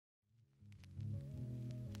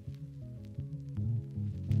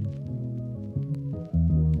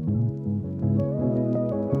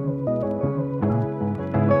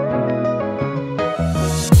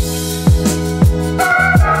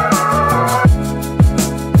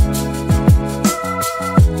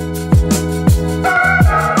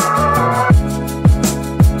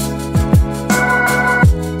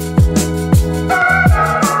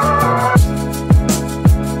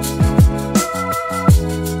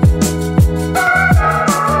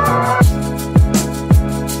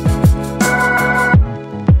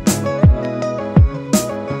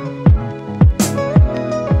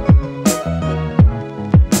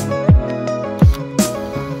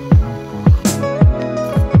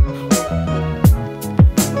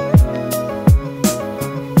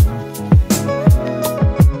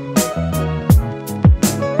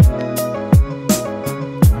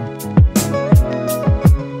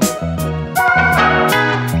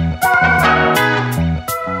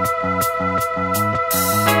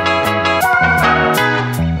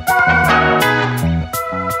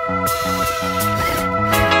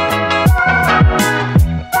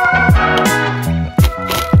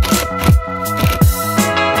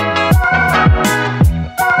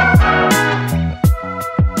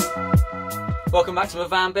Welcome back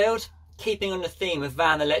to my van build. Keeping on the theme of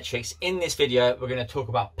van electrics, in this video we're going to talk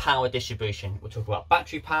about power distribution. We'll talk about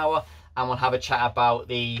battery power and we'll have a chat about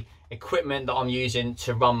the equipment that I'm using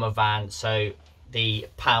to run my van, so the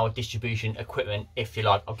power distribution equipment, if you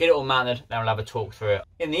like. I'll get it all mounted, then we'll have a talk through it.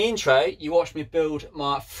 In the intro, you watched me build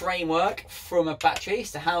my framework from a battery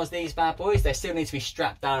to house these bad boys. They still need to be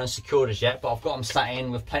strapped down and secured as yet, but I've got them sat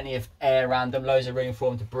in with plenty of air around them, loads of room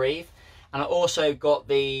for them to breathe. And I also got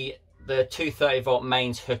the 230-volt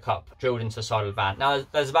mains hookup drilled into the side of the van. Now,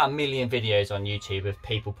 there's about 1 million videos on YouTube of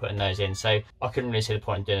people putting those in, so I couldn't really see the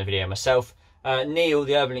point in doing a video myself. Neil,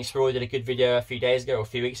 the Urban Explorer, did a good video a few days ago or a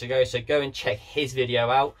few weeks ago, so go and check his video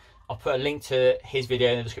out. I'll put a link to his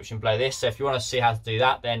video in the description below this, so if you want to see how to do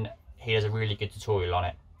that, then he has a really good tutorial on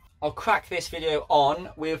it. I'll crack this video on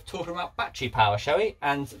with talking about battery power, shall we?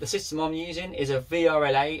 And the system I'm using is a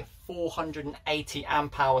VRLA 480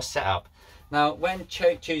 amp hour setup. Now, when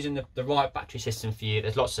choosing the right battery system for you,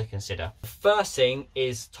 there's lots to consider. The first thing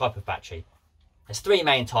is type of battery. There's three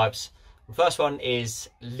main types. The first one is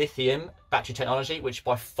lithium battery technology, which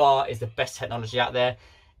by far is the best technology out there.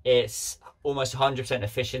 It's almost 100%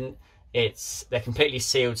 efficient. They're completely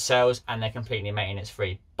sealed cells and they're completely maintenance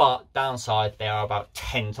free. But downside, they are about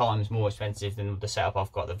 10 times more expensive than the setup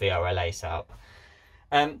I've got, the VRLA setup.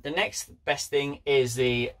 The next best thing is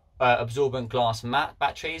the absorbent glass matte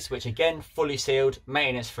batteries, which again, fully sealed,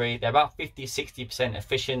 maintenance free. They're about 50–60%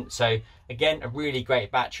 efficient, so again, a really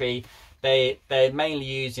great battery. They're mainly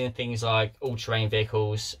used in things like all-terrain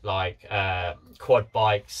vehicles, like quad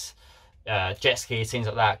bikes, jet skis, things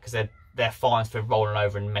like that, because they're fine for rolling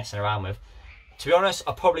over and messing around with. To be honest,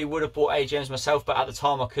 I probably would have bought AGMs myself, but at the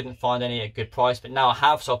time I couldn't find any at a good price, but now I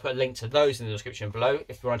have, so I'll put a link to those in the description below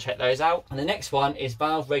if you want to check those out. And the next one is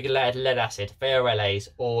valve regulated lead acid, VRLAs,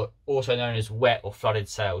 or also known as wet or flooded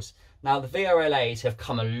cells. Now, the VRLAs have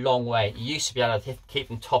come a long way. You used to be able to keep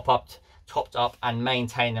them topped up and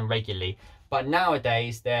maintain them regularly, but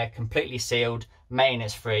nowadays they're completely sealed,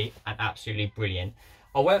 maintenance free, and absolutely brilliant.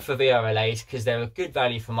 I went for VRLAs because they're a good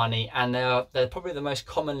value for money, and they're probably the most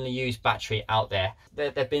commonly used battery out there.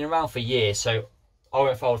 They've been around for years, so I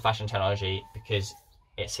went for old-fashioned technology because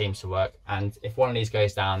it seems to work, and if one of these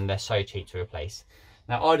goes down, they're so cheap to replace.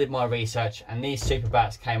 Now, I did my research, and these super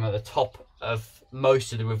bats came at the top of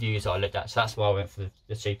most of the reviews that I looked at, so that's why I went for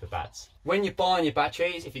the super bats. When you're buying your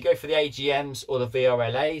batteries, if you go for the AGMs or the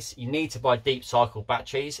VRLAs, you need to buy deep cycle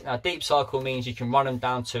batteries. Now, deep cycle means you can run them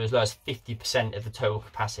down to as low as 50% of the total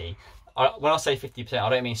capacity. When I say 50%, I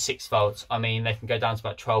don't mean 6 volts. I mean they can go down to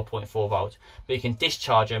about 12.4 volts, but you can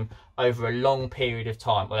discharge them over a long period of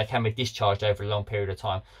time, or they can be discharged over a long period of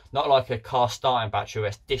time. Not like a car starting battery where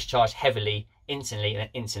it's discharged heavily, instantly, and then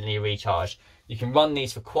instantly recharged. You can run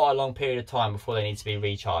these for quite a long period of time before they need to be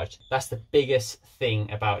recharged. That's the biggest thing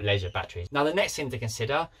about leisure batteries. Now, the next thing to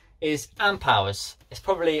consider is amp hours. It's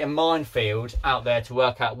probably a minefield out there to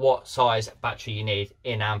work out what size battery you need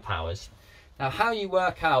in amp hours. Now, how you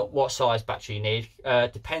work out what size battery you need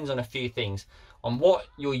depends on a few things. On what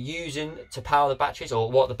you're using to power the batteries, or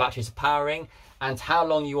what the batteries are powering, and how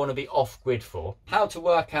long you want to be off grid for. How to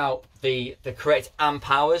work out the correct amp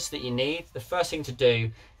hours that you need. The first thing to do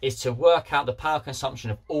is to work out the power consumption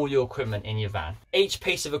of all your equipment in your van. Each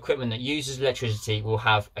piece of equipment that uses electricity will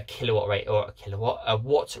have a kilowatt rate, or a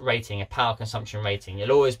watt rating, a power consumption rating.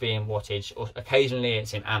 It'll always be in wattage, or occasionally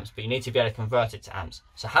it's in amps, but you need to be able to convert it to amps.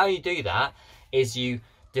 So how you do that is you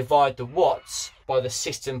divide the watts by the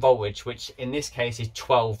system voltage, which in this case is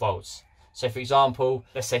 12 volts. So for example,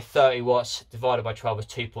 let's say 30 watts divided by 12 is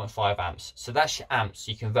 2.5 amps. So that's your amps.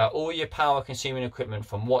 You convert all your power consuming equipment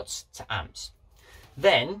from watts to amps.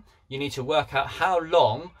 Then you need to work out how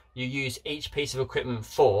long you use each piece of equipment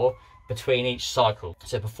for between each cycle.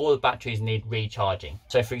 So before the batteries need recharging.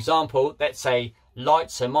 So for example, let's say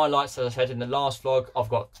lights. So my lights, as I said in the last vlog, I've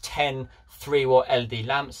got 10 3-watt LED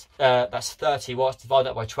lamps. That's 30 watts, divide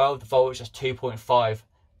that by 12, the voltage, that's 2.5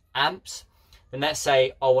 amps. Then let's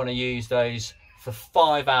say I want to use those for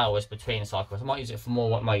 5 hours between cycles. I might use it for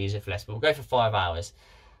more, I might use it for less, but we'll go for 5 hours.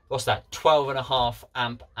 What's that? 12.5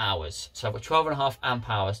 amp hours. So I've got 12.5 amp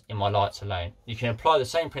hours in my lights alone. You can apply the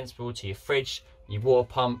same principle to your fridge, your water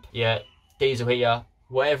pump, your diesel heater,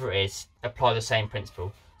 whatever it is, apply the same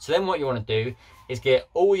principle. So then what you want to do is get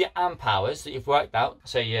all your amp hours that you've worked out,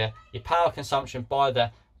 so your power consumption by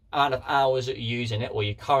the amount of hours that you're using it, or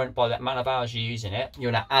your current by the amount of hours you're using it.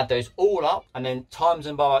 You want to add those all up and then times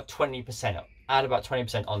them by about 20%. Add about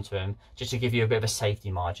 20% onto them just to give you a bit of a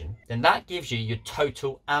safety margin. Then that gives you your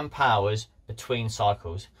total amp hours between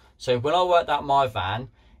cycles. So when I worked out my van,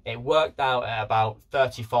 it worked out at about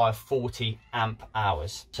 35-40 amp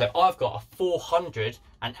hours. So I've got a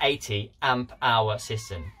 480 amp hour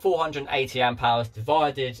system. 480 amp hours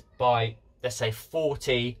divided by, let's say,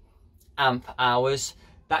 40 amp hours.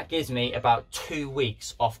 That gives me about 2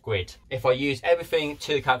 weeks off grid. If I use everything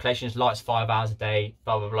to the calculations, lights 5 hours a day,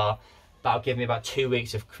 blah, blah, blah, that'll give me about 2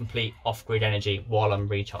 weeks of complete off-grid energy while I'm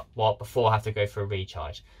before I have to go for a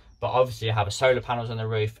recharge. But obviously I have a solar panels on the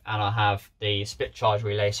roof and I have the split charge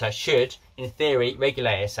relay, so it should, in theory,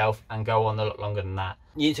 regulate itself and go on a lot longer than that.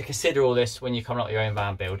 You need to consider all this when you're coming up with your own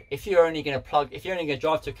van build. If you're only going to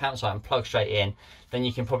drive to a campsite and plug straight in, then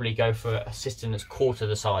you can probably go for a system that's quarter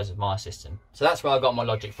the size of my system. So that's where I got my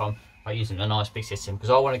logic from, by using a nice big system,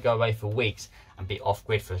 because I want to go away for weeks and be off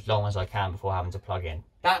grid for as long as I can before having to plug in.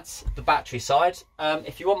 That's the battery side.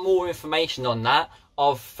 If you want more information on that,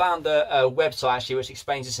 I've found a website actually which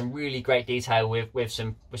explains this in really great detail with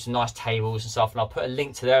some nice tables and stuff, and I'll put a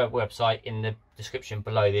link to their website in the description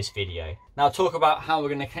below this video. Now I'll talk about how we're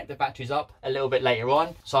going to connect the batteries up a little bit later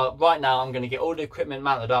on. So right now I'm going to get all the equipment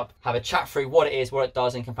mounted up, have a chat through what it is, what it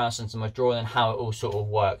does in comparison to my drawing, and how it all sort of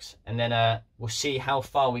works, and then we'll see how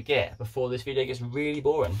far we get before this video gets really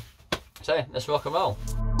boring. So let's rock and roll.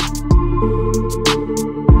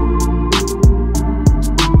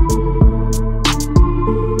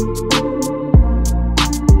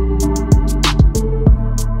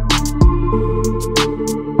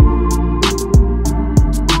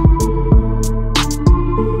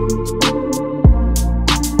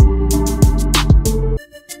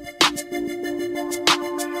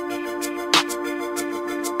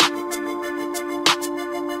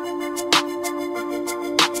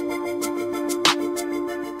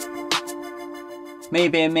 Me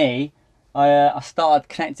being me, I started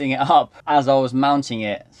connecting it up as I was mounting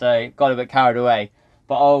it, so got a bit carried away.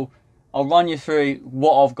 But I'll run you through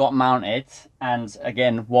what I've got mounted, and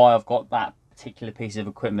again why I've got that particular piece of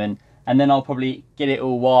equipment, and then I'll probably get it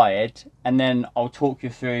all wired, and then I'll talk you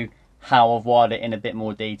through how I've wired it in a bit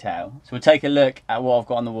more detail. So we'll take a look at what I've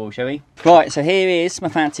got on the wall, shall we? Right, so here is my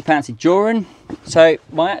fancy drawing. So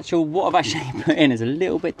what I've actually put in is a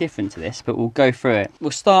little bit different to this, but we'll go through it. We'll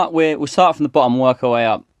start from the bottom and work our way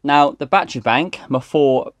up. Now the battery bank, my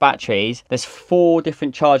 4 batteries, there's 4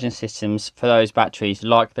 different charging systems for those batteries,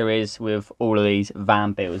 like there is with all of these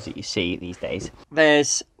van builds that you see these days.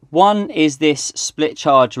 There's one is this split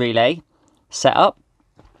charge relay setup,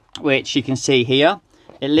 which you can see here.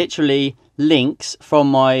 It literally links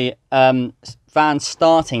from my van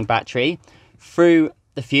starting battery through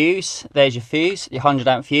the fuse. There's your fuse, your 100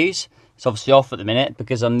 amp fuse. It's obviously off at the minute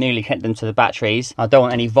because I'm nearly connected them to the batteries. I don't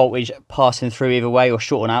want any voltage passing through either way or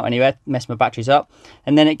shorting out anywhere, mess my batteries up.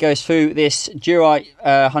 And then it goes through this DURITE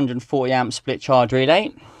 140 amp split charge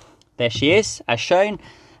relay. There she is, as shown.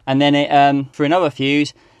 And then it through another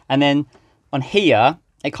fuse. And then on here,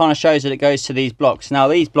 it kind of shows that it goes to these blocks. Now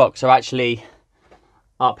these blocks are actually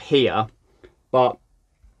up here, but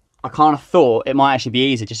I kind of thought it might actually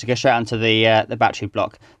be easier just to go straight onto the battery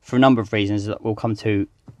block for a number of reasons that we'll come to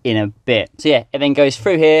in a bit. So yeah, it then goes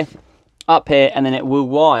through here, up here, and then it will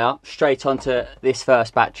wire straight onto this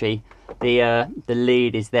first battery. The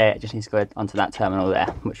lead is there, it just needs to go onto that terminal there,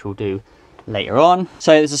 which we'll do later on.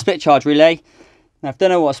 So there's a split charge relay. Now if you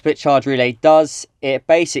don't know what a split charge relay does, it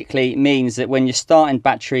basically means that when your starting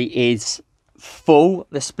battery is full,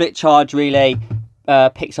 the split charge relay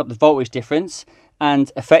picks up the voltage difference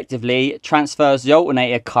and effectively transfers the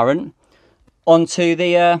alternator current onto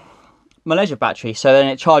the my leisure battery, so then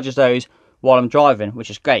it charges those while I'm driving,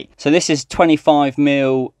 which is great. So this is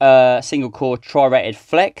 25mm single core tri-rated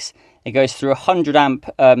flex. It goes through a 100 amp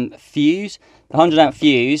fuse. The 100 amp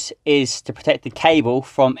fuse is to protect the cable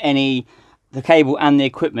from the cable and the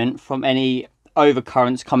equipment from any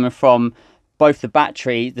overcurrents coming from both the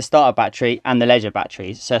battery, the starter battery, and the leisure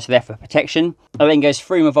batteries. So it's there for protection. It then goes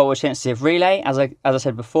through my voltage sensitive relay. As I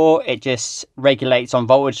said before, it just regulates on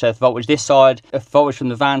voltage. So if voltage this side, if voltage from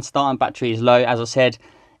the van starting battery is low, as I said,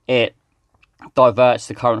 it diverts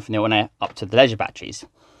the current from the alternator up to the leisure batteries.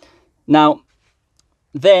 Now,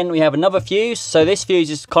 then we have another fuse. So this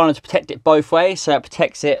fuse is kind of to protect it both ways. So it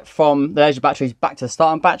protects it from the leisure batteries back to the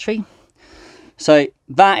starting battery. So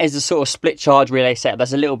that is the sort of split charge relay setup.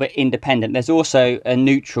 That's a little bit independent. There's also a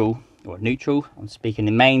neutral, I'm speaking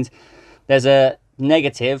in mains. There's a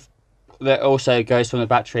negative that also goes from the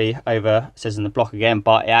battery over, it says in the block again,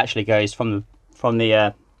 but it actually goes from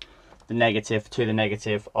the negative to the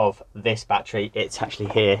negative of this battery. It's actually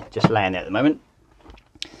here, just laying there at the moment.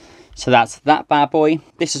 So that's that bad boy.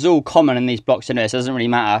 This is all common in these blocks anyway, so it doesn't really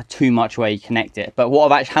matter too much where you connect it. But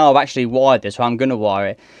how I've actually wired this, how I'm going to wire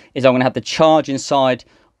it, is I'm going to have the charging side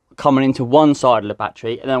coming into one side of the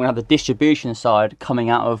battery, and then I'm going to have the distribution side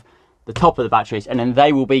coming out of the top of the batteries, and then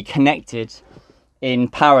they will be connected in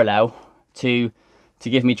parallel to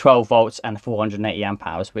give me 12 volts and 480 amp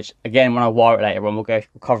hours, which again, when I wire it later on, we'll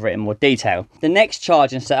cover it in more detail. The next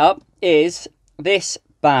charging setup is this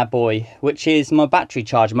bad boy, which is my battery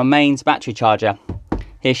charger, my mains battery charger.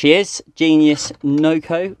 Here she is, Genius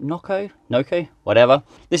Noco, whatever.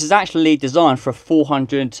 This is actually designed for a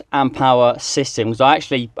 400 amp hour system, because I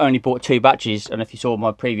actually only bought 2 batteries, and if you saw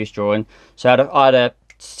my previous drawing, so I had a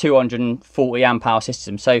 240 amp hour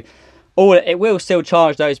system. So it will still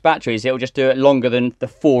charge those batteries, it will just do it longer than the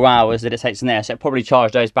 4 hours that it takes in there. So it probably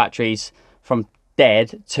charge those batteries from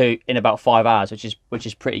dead to in about 5 hours, which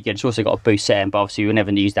is pretty good. It's also got a boost setting, but obviously you'll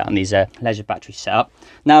never use that on these leisure battery setup.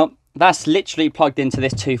 Now that's literally plugged into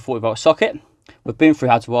this 240 volt socket. We've been through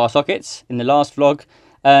how to wire sockets in the last vlog,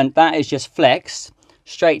 and that is just flexed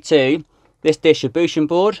straight to this distribution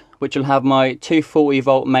board, which will have my 240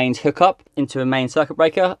 volt mains hookup into a main circuit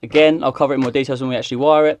breaker. Again, I'll cover it in more details when we actually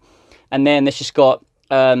wire it. And then this just got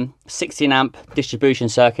 16 amp distribution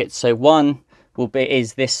circuits. So one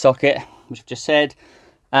is this socket, which I've just said,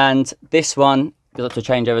 and this one got to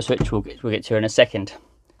changeover switch we'll get to in a second.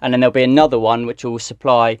 And then there'll be another one which will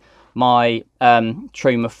supply my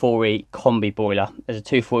Truma 4E combi boiler. There's a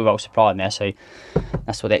 240 volt supply in there, so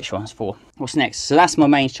that's what the extra one's for. What's next? So that's my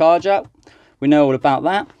main charger. We know all about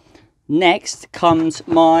that. Next comes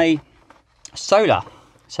my solar.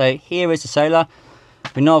 So here is the solar.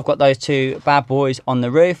 We know I've got those 2 bad boys on the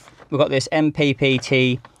roof. We've got this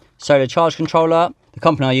MPPT solar charge controller. The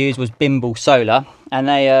company I used was Bimble Solar, and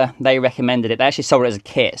they recommended it. They actually sold it as a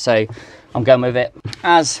kit, so I'm going with it.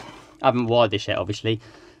 As I haven't wired this yet, obviously.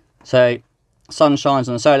 So sun shines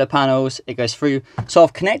on the solar panels, it goes through. So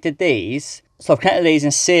I've connected these. So I've connected these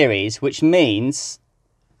in series, which means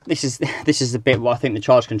this is the bit where I think the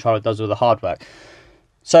charge controller does all the hard work.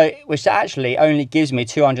 So which actually only gives me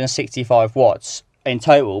 265 watts in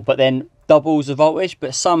total, but then doubles the voltage.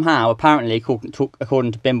 But somehow, apparently,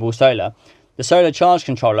 according to Bimble Solar, the solar charge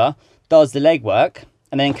controller does the legwork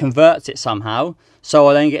and then converts it somehow. So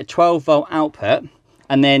I then get a 12 volt output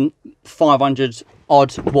and then 500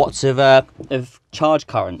 odd watts of charge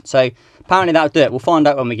current. So apparently that'll do it. We'll find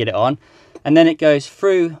out when we get it on. And then it goes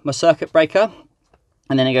through my circuit breaker,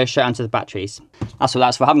 and then it goes straight onto the batteries. That's what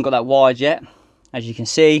that's for. I haven't got that wired yet. As you can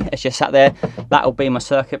see, it's just sat there. That'll be my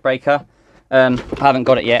circuit breaker. I haven't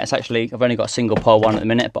got it yet. It's actually, I've only got a single pole one at the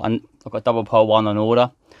minute, but I've got double pole one on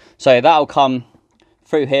order. So that'll come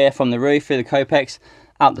through here from the roof, through the Copex,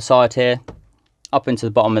 out the side here, up into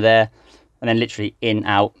the bottom of there, and then literally in,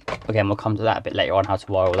 out. Again, we'll come to that a bit later on, how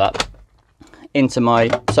to wire all that. Into my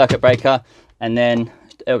circuit breaker, and then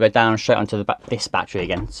it'll go down straight onto this battery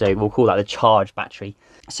again. So we'll call that the charge battery.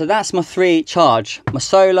 So that's my 3 charge, my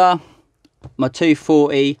solar, my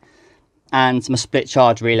 240, and my split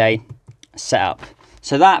charge relay setup.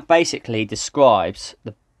 So that basically describes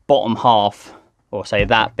the bottom half, or say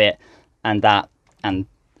that bit and that, and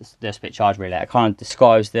the split charge relay. It kind of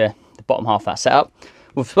describes the bottom half of that setup.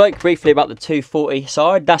 We've spoke briefly about the 240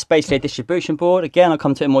 side. That's basically a distribution board. Again, I'll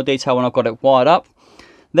come to it in more detail when I've got it wired up.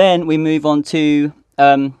 Then we move on to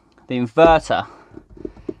the inverter.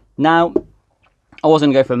 Now, I was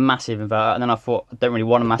going to go for a massive inverter, and then I thought I don't really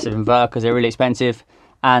want a massive inverter because they're really expensive,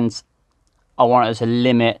 and I wanted to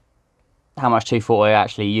limit how much 240 I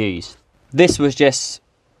actually use. This was just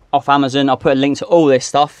off Amazon. I'll put a link to all this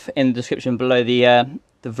stuff in the description below the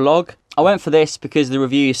vlog. I went for this because the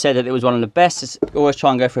review said that it was one of the best. It's always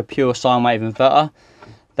try and go for a pure sine wave inverter.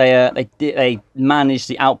 They manage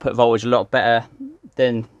the output voltage a lot better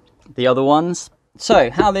than the other ones.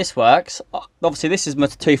 So how this works, obviously this is my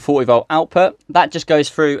 240 volt output. That just goes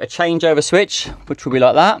through a changeover switch, which will be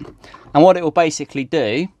like that. And what it will basically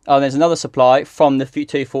do, there's another supply from the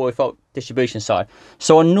 240 volt distribution side.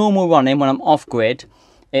 So on normal running, when I'm off grid,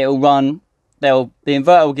 it'll run, the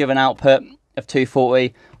inverter will give an output of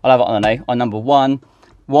 240. I'll have it on, I don't know, on number 1.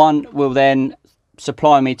 1 will then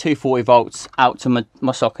supply me 240 volts out to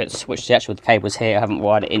my sockets, which the actual cable is here. I haven't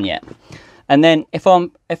wired it in yet. And then if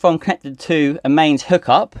I'm connected to a mains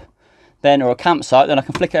hookup, then, or a campsite, then I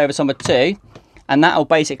can flick it over to number 2, and that'll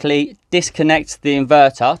basically disconnect the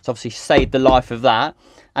inverter to obviously save the life of that,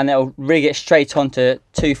 and it'll rig it straight onto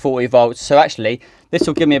 240 volts. So actually, this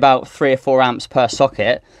will give me about 3 or 4 amps per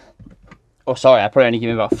socket. Or sorry, I probably only give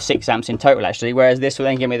me about 6 amps in total actually, whereas this will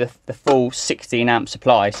then give me the full 16 amp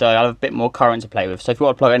supply. So I'll have a bit more current to play with. So if you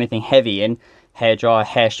want to plug anything heavy in, hairdryer,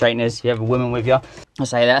 hair straighteners, if you have a woman with you, I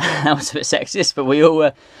say that was a bit sexist, but we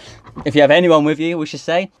all, if you have anyone with you, we should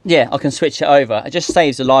say, yeah, I can switch it over. It just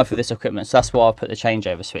saves the life of this equipment, so that's why I put the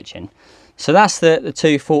changeover switch in. So that's the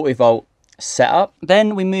 240 volt setup.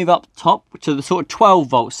 Then we move up top to the sort of 12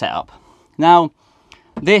 volt setup. Now,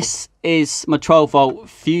 this is my 12 volt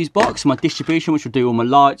fuse box, my distribution, which will do all my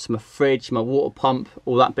lights, my fridge, my water pump,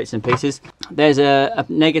 all that bits and pieces. There's a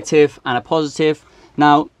negative and a positive.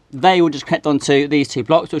 Now, they will just connect onto these two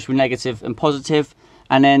blocks, which will be negative and positive.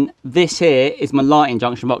 And then this here is my lighting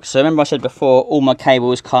junction box. So remember I said before, all my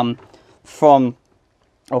cables come from,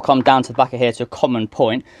 or come down to the back of here to a common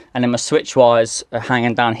point, and then my switch wires are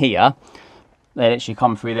hanging down here. They literally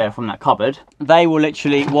come through there from that cupboard. They will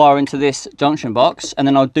literally wire into this junction box, and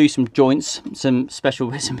then I'll do some joints, some special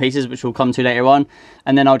bits and pieces, which we'll come to later on.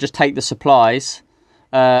 And then I'll just take the supplies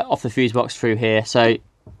off the fuse box through here. So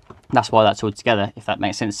that's why that's all together, if that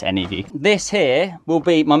makes sense to any of you. This here will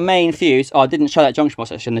be my main fuse. Oh, I didn't show that junction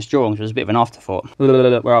box actually in this drawing, which was a bit of an afterthought.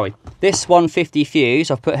 Where are we? This 150 fuse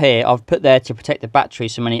I've put here, I've put there to protect the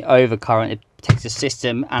batteries from any overcurrent. It protects the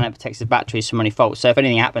system and it protects the batteries from any faults. So if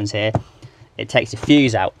anything happens here, it takes the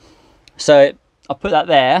fuse out. So I'll put that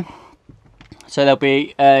there. So there'll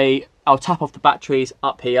be I'll tap off the batteries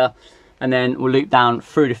up here, and then we'll loop down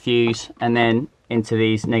through the fuse and then into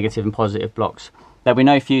these negative and positive blocks. There'll be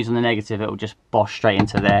no fuse on the negative, it will just bosh straight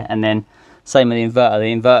into there. And then same with the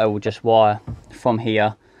inverter will just wire from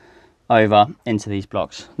here over into these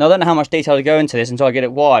blocks. Now I don't know how much detail to go into this until I get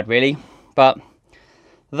it wired really, but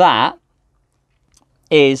that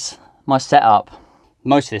is my setup.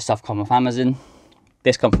 Most of this stuff come off Amazon.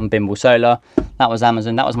 This come from Bimble Solar. That was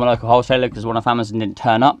Amazon. That was my local wholesaler because one of Amazon didn't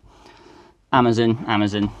turn up. Amazon,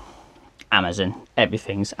 Amazon, Amazon.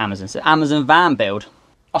 Everything's Amazon. So Amazon van build.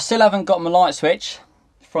 I still haven't got my light switch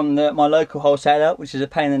from my local wholesaler, which is a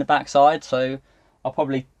pain in the backside. So I'll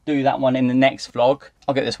probably do that one in the next vlog.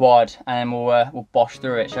 I'll get this wired and then we'll bosh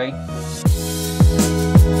through it, shall we?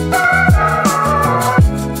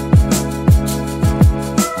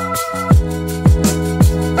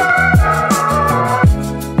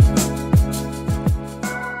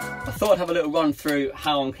 I thought I'd have a little run through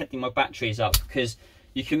how I'm connecting my batteries up, because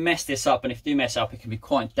you can mess this up, and if you do mess up, it can be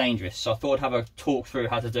quite dangerous. So I thought I'd have a talk through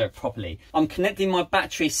how to do it properly. I'm connecting my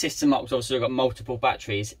battery system up, because obviously I've got multiple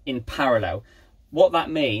batteries in parallel. What that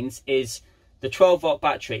means is the 12 volt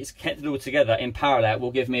batteries connected all together in parallel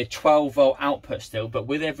will give me a 12 volt output still, but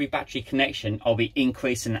with every battery connection, I'll be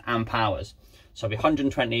increasing the amp hours. So I'll be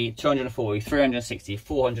 120, 240, 360,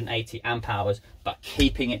 480 amp hours, but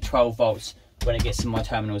keeping it 12 volts when it gets to my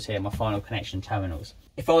terminals here, my final connection terminals.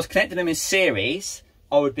 If I was connecting them in series,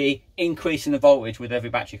 I would be increasing the voltage with every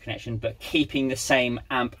battery connection, but keeping the same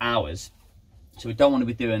amp hours. So we don't want to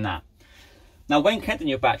be doing that. Now, when connecting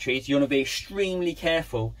your batteries, you want to be extremely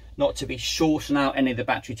careful not to be shorting out any of the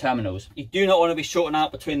battery terminals. You do not want to be shorting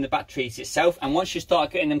out between the batteries itself, and once you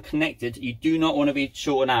start getting them connected, you do not want to be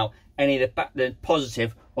shorting out any of the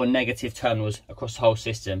positive or negative terminals across the whole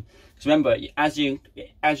system. Because remember, as you're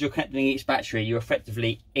connecting each battery, you're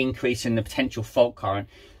effectively increasing the potential fault current,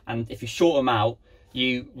 and if you short them out,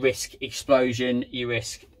 you risk explosion, you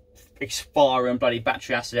risk expiring bloody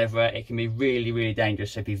battery acid everywhere. It can be really, really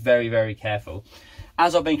dangerous, so be very, very careful.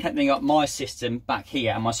 As I've been connecting up my system back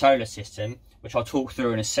here and my solar system, which I'll talk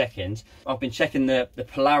through in a second, I've been checking the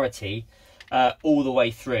polarity all the way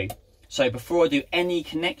through. So before I do any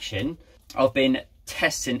connection, I've been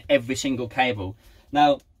testing every single cable.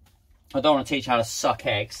 Now, I don't want to teach how to suck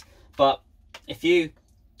eggs, but if you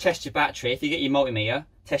test your battery, if you get your multimeter,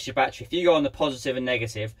 test your battery, if you go on the positive and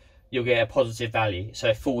negative, you'll get a positive value,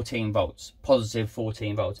 so 14 volts, positive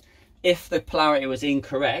 14 volts. If the polarity was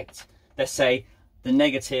incorrect, let's say the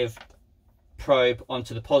negative probe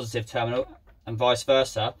onto the positive terminal and vice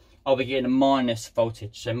versa, I'll be getting a minus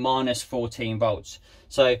voltage, so minus 14 volts.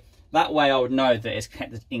 So that way I would know that it's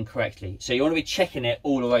connected incorrectly. So you want to be checking it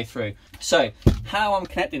all the way through. So how I'm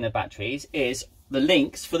connecting the batteries is the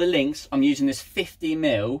links, for the links, I'm using this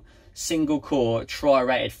 50mm single core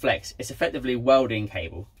tri-rated flex. It's effectively welding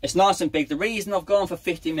cable. It's nice and big. The reason I've gone for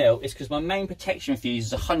 50mm is because my main protection fuse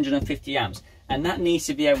is 150 amps, and that needs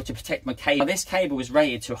to be able to protect my cable. Now, this cable is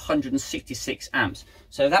rated to 166 amps.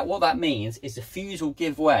 So what that means is the fuse will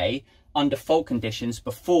give way under fault conditions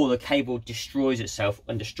before the cable destroys itself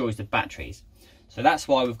and destroys the batteries. So that's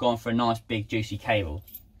why we've gone for a nice big juicy cable.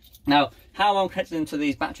 Now, how I'm connecting them to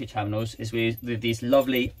these battery terminals is with these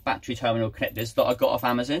lovely battery terminal connectors that I got off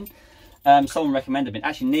Amazon. Someone recommended me.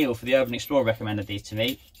 Actually, Neil for the Urban Explorer recommended these to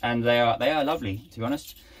me, and they are lovely, to be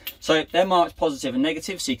honest. So they're marked positive and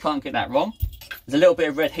negative, so you can't get that wrong. There's a little bit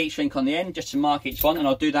of red heat shrink on the end just to mark each one, and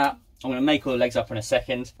I'll do that. I'm going to make all the legs up in a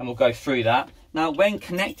second, and we'll go through that. Now, when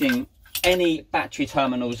connecting any battery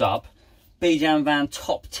terminals up, BJam van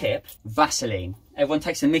top tip, Vaseline. Everyone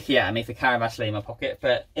takes a mickey out of me for carrying Vaseline in my pocket,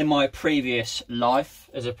 but in my previous life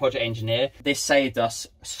as a project engineer, this saved us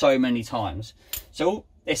so many times. So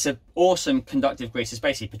it's an awesome conductive grease. It's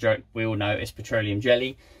basically, we all know it's petroleum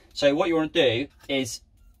jelly. So what you want to do is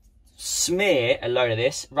smear a load of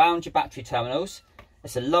this around your battery terminals.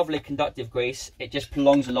 It's a lovely conductive grease. It just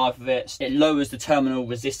prolongs the life of it. It lowers the terminal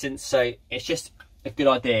resistance. So it's just a good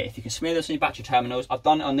idea. If you can smear this on your battery terminals, I've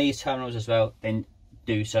done it on these terminals as well, then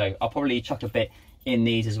do so. I'll probably chuck a bit in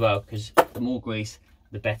these as well, because the more grease,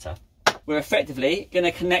 the better. We're effectively going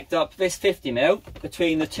to connect up this 50mm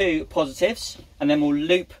between the two positives, and then we'll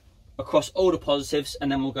loop across all the positives,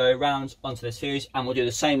 and then we'll go around onto this fuse, and we'll do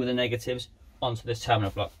the same with the negatives onto this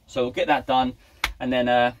terminal block. So we'll get that done, and then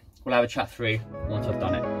we'll have a chat through once I've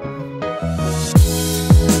done it.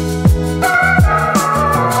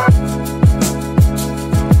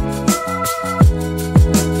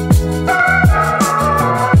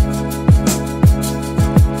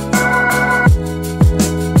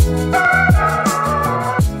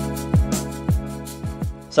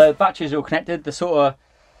 So batteries are all connected. The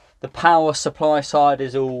power supply side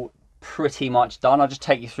is all pretty much done. I'll just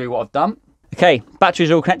take you through what I've done. Okay, batteries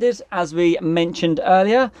are all connected. As we mentioned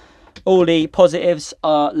earlier, all the positives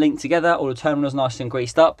are linked together. All the terminals nice and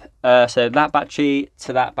greased up. So that battery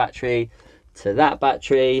to that battery to that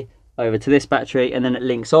battery over to this battery, and then it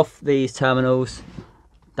links off these terminals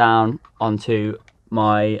down onto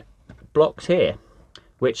my blocks here.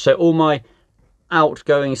 So all my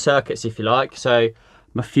outgoing circuits, if you like, so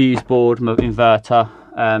my fuse board, my inverter,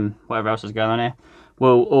 whatever else is going on here,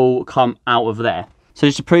 will all come out of there. So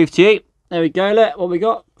just to prove to you, there we go, look what we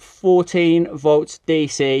got, 14 volts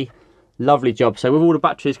DC, lovely job. So with all the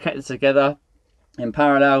batteries connected together in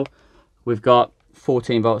parallel, we've got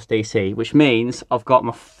 14 volts DC, which means I've got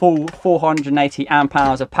my full 480 amp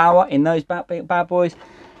hours of power in those bad boys,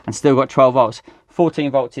 and still got 12 volts.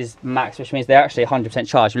 14 volts is max, which means they're actually 100%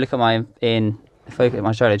 charged. If you look at if I look at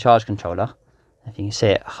my solar charge controller, if you can see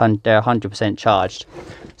it, they're 100% charged.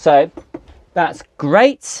 So that's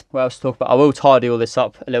great. What else to talk about? I will tidy all this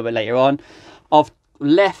up a little bit later on. I've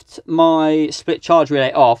left my split charge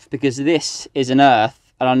relay off because this is an earth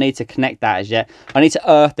and I need to connect that as yet. I need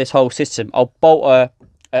to earth this whole system. I'll bolt a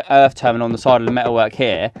earth terminal on the side of the metalwork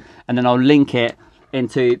here, and then I'll link it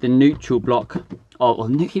into the neutral block.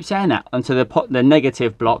 I keep saying that, onto the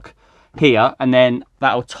negative block here, and then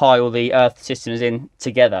that'll tie all the earth systems in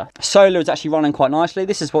together. Solar is actually running quite nicely.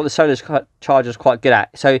 This is what the solar charger is quite good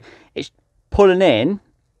at. So it's pulling in,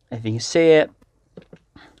 if you can see it,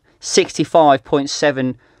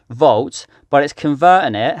 65.7 volts, but it's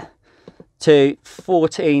converting it to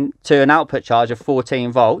an output charge of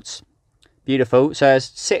 14 volts. Beautiful. So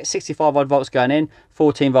there's 65 odd volts going in,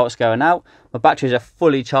 14 volts going out. My batteries are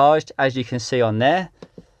fully charged, as you can see on there.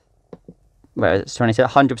 Where it's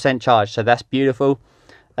 100% charged, so that's beautiful.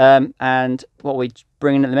 And what we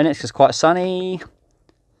bring in at the minute, because it's quite sunny,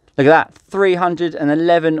 look at that,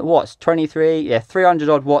 311 watts, 300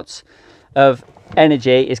 odd watts of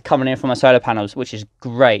energy is coming in from my solar panels, which is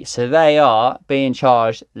great. So they are being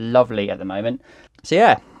charged lovely at the moment. So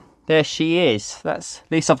yeah, there she is. At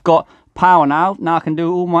least I've got power now. Now I can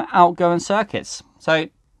do all my outgoing circuits. So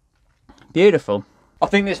beautiful. I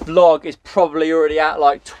think this vlog is probably already at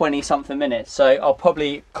like 20 something minutes, so I'll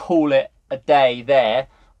probably call it a day there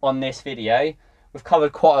on this video. We've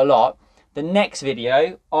covered quite a lot. The next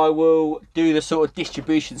video I will do the sort of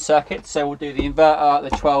distribution circuit, so we'll do the inverter,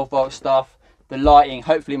 the 12 volt stuff, the lighting,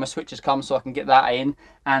 hopefully my switches come so I can get that in,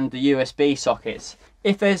 and the USB sockets.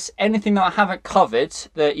 If there's anything that I haven't covered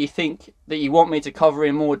that you think that you want me to cover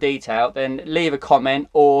in more detail, then leave a comment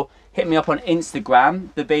or hit me up on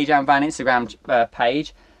Instagram, the BJam Van Instagram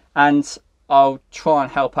page, and I'll try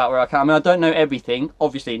and help out where I can. I mean, I don't know everything.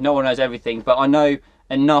 Obviously, no one knows everything, but I know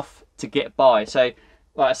enough to get by. So,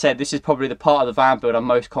 like I said, this is probably the part of the van build I'm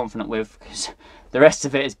most confident with, because the rest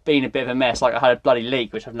of it has been a bit of a mess. Like I had a bloody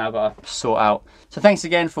leak, which I've now got to sort out. So thanks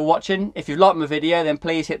again for watching. If you've liked my video, then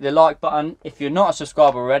please hit the like button. If you're not a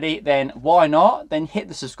subscriber already, then why not? Then hit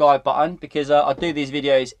the subscribe button, because I do these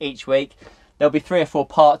videos each week. There'll be 3 or 4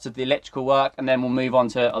 parts of the electrical work, and then we'll move on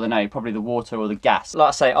to, I don't know, probably the water or the gas. Like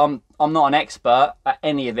I say, I'm not an expert at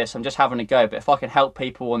any of this. I'm just having a go. But if I can help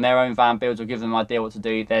people on their own van builds or give them an idea what to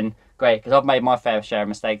do, then great, because I've made my fair share of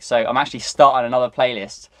mistakes. So I'm actually starting another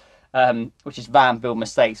playlist, which is van build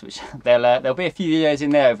mistakes, which there'll be a few videos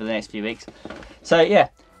in there over the next few weeks. So yeah,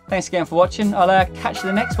 thanks again for watching. I'll catch you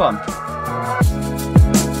in the next one.